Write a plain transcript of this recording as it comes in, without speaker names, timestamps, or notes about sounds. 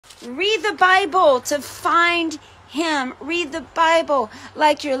Read the Bible to find Him. Read the Bible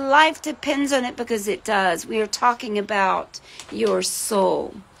like your life depends on it, because it does. We are talking about your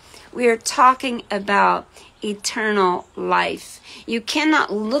soul. We are talking about eternal life. You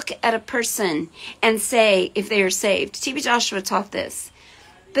cannot look at a person and say if they are saved. T.B. Joshua taught this,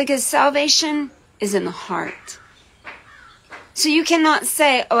 because salvation is in the heart. So you cannot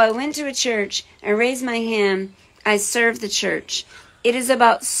say, oh, I went to a church, I raised my hand, I served the church. It is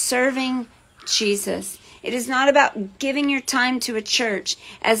about serving Jesus. It is not about giving your time to a church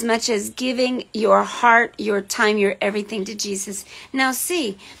as much as giving your heart, your time, your everything to Jesus. Now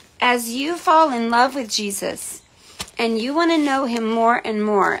see, as you fall in love with Jesus and you want to know Him more and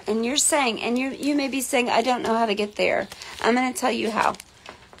more, and you're saying, and you may be saying, I don't know how to get there. I'm going to tell you how.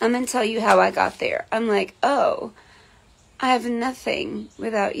 I'm going to tell you how I got there. I'm like, oh, I have nothing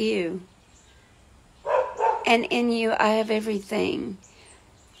without you. And in you, I have everything.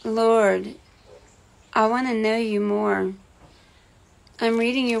 Lord, I want to know you more. I'm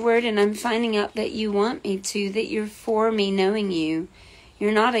reading your word and I'm finding out that you want me to, that you're for me knowing you.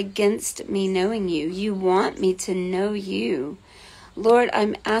 You're not against me knowing you. You want me to know you. Lord,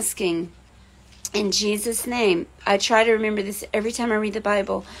 I'm asking in Jesus' name. I try to remember this every time I read the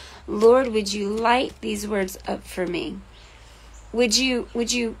Bible. Lord, would you light these words up for me? Would you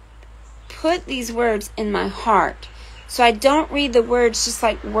put these words in my heart, so I don't read the words just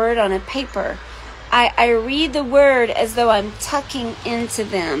like word on a paper. I read the word as though I'm tucking into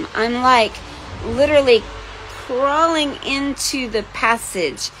them. I'm like literally crawling into the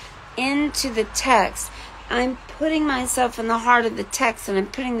passage, into the text. I'm putting myself in the heart of the text, and I'm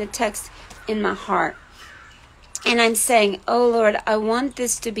putting the text in my heart. And I'm saying, oh Lord, I want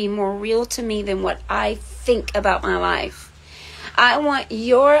this to be more real to me than what I think about my life. I want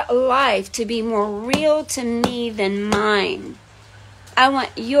your life to be more real to me than mine. I want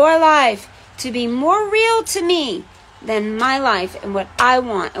your life to be more real to me than my life and what I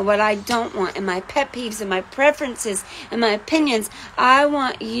want and what I don't want, and my pet peeves and my preferences and my opinions. I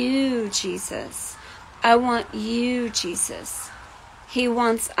want you, Jesus. I want you, Jesus. He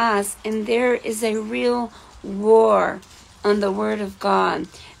wants us, and there is a real war on the Word of God.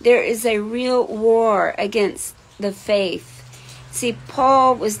 There is a real war against the faith. See,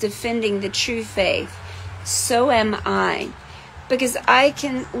 Paul was defending the true faith. So am I. Because I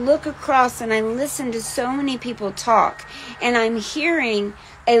can look across and I listen to so many people talk, and I'm hearing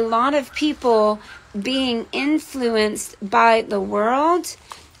a lot of people being influenced by the world.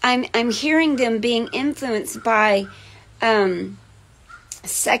 I'm hearing them being influenced by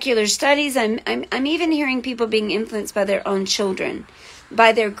secular studies. I'm even hearing people being influenced by their own children,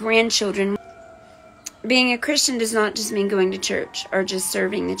 by their grandchildren. Being a Christian does not just mean going to church or just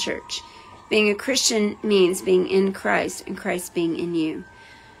serving the church. Being a Christian means being in Christ and Christ being in you.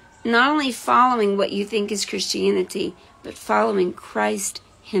 Not only following what you think is Christianity, but following Christ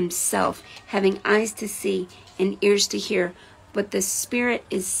Himself, having eyes to see and ears to hear what the Spirit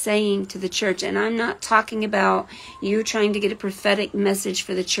is saying to the church. And I'm not talking about you trying to get a prophetic message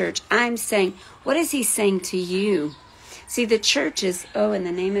for the church. I'm saying, what is He saying to you? See, the churches, in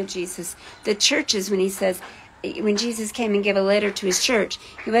the name of Jesus, the churches, when Jesus came and gave a letter to His church,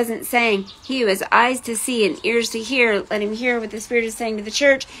 He wasn't saying, he who has eyes to see and ears to hear, let him hear what the Spirit is saying to the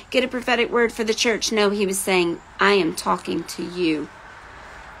church, get a prophetic word for the church. No, He was saying, I am talking to you.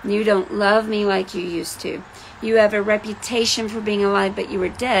 You don't love me like you used to. You have a reputation for being alive, but you are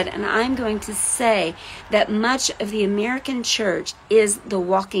dead. And I'm going to say that much of the American church is the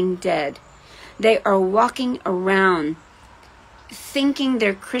walking dead. They are walking around thinking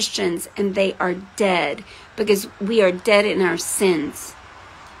they're Christians, and they are dead, because we are dead in our sins.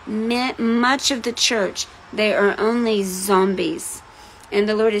 Much of the church, they are only zombies. And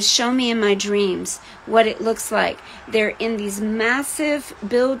the Lord has shown me in my dreams what it looks like. They're in these massive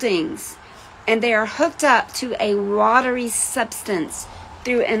buildings, and they are hooked up to a watery substance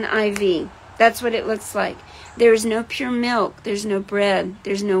through an IV. That's what it looks like. There is no pure milk. There's no bread.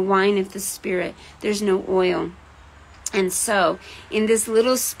 There's no wine of the Spirit. There's no oil. And so, in this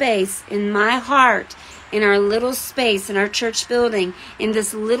little space, in my heart, in our little space, in our church building, in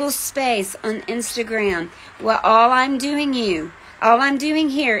this little space on Instagram, all I'm doing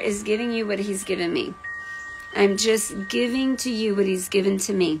here is giving you what He's given me. I'm just giving to you what He's given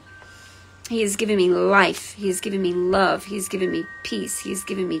to me. He has given me life. He has given me love. He has given me peace. He has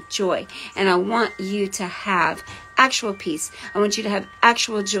given me joy. And I want you to have actual peace. I want you to have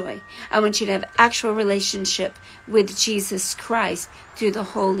actual joy. I want you to have actual relationship with Jesus Christ through the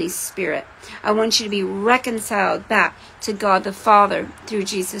Holy Spirit. I want you to be reconciled back to God the Father through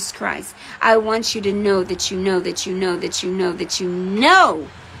Jesus Christ. I want you to know that you know that you know that you know that you know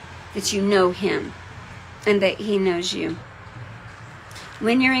that you know him and that he knows you.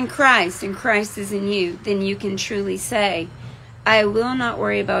 When you're in Christ and Christ is in you, then you can truly say, I will not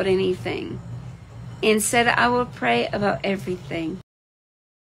worry about anything. Instead, I will pray about everything.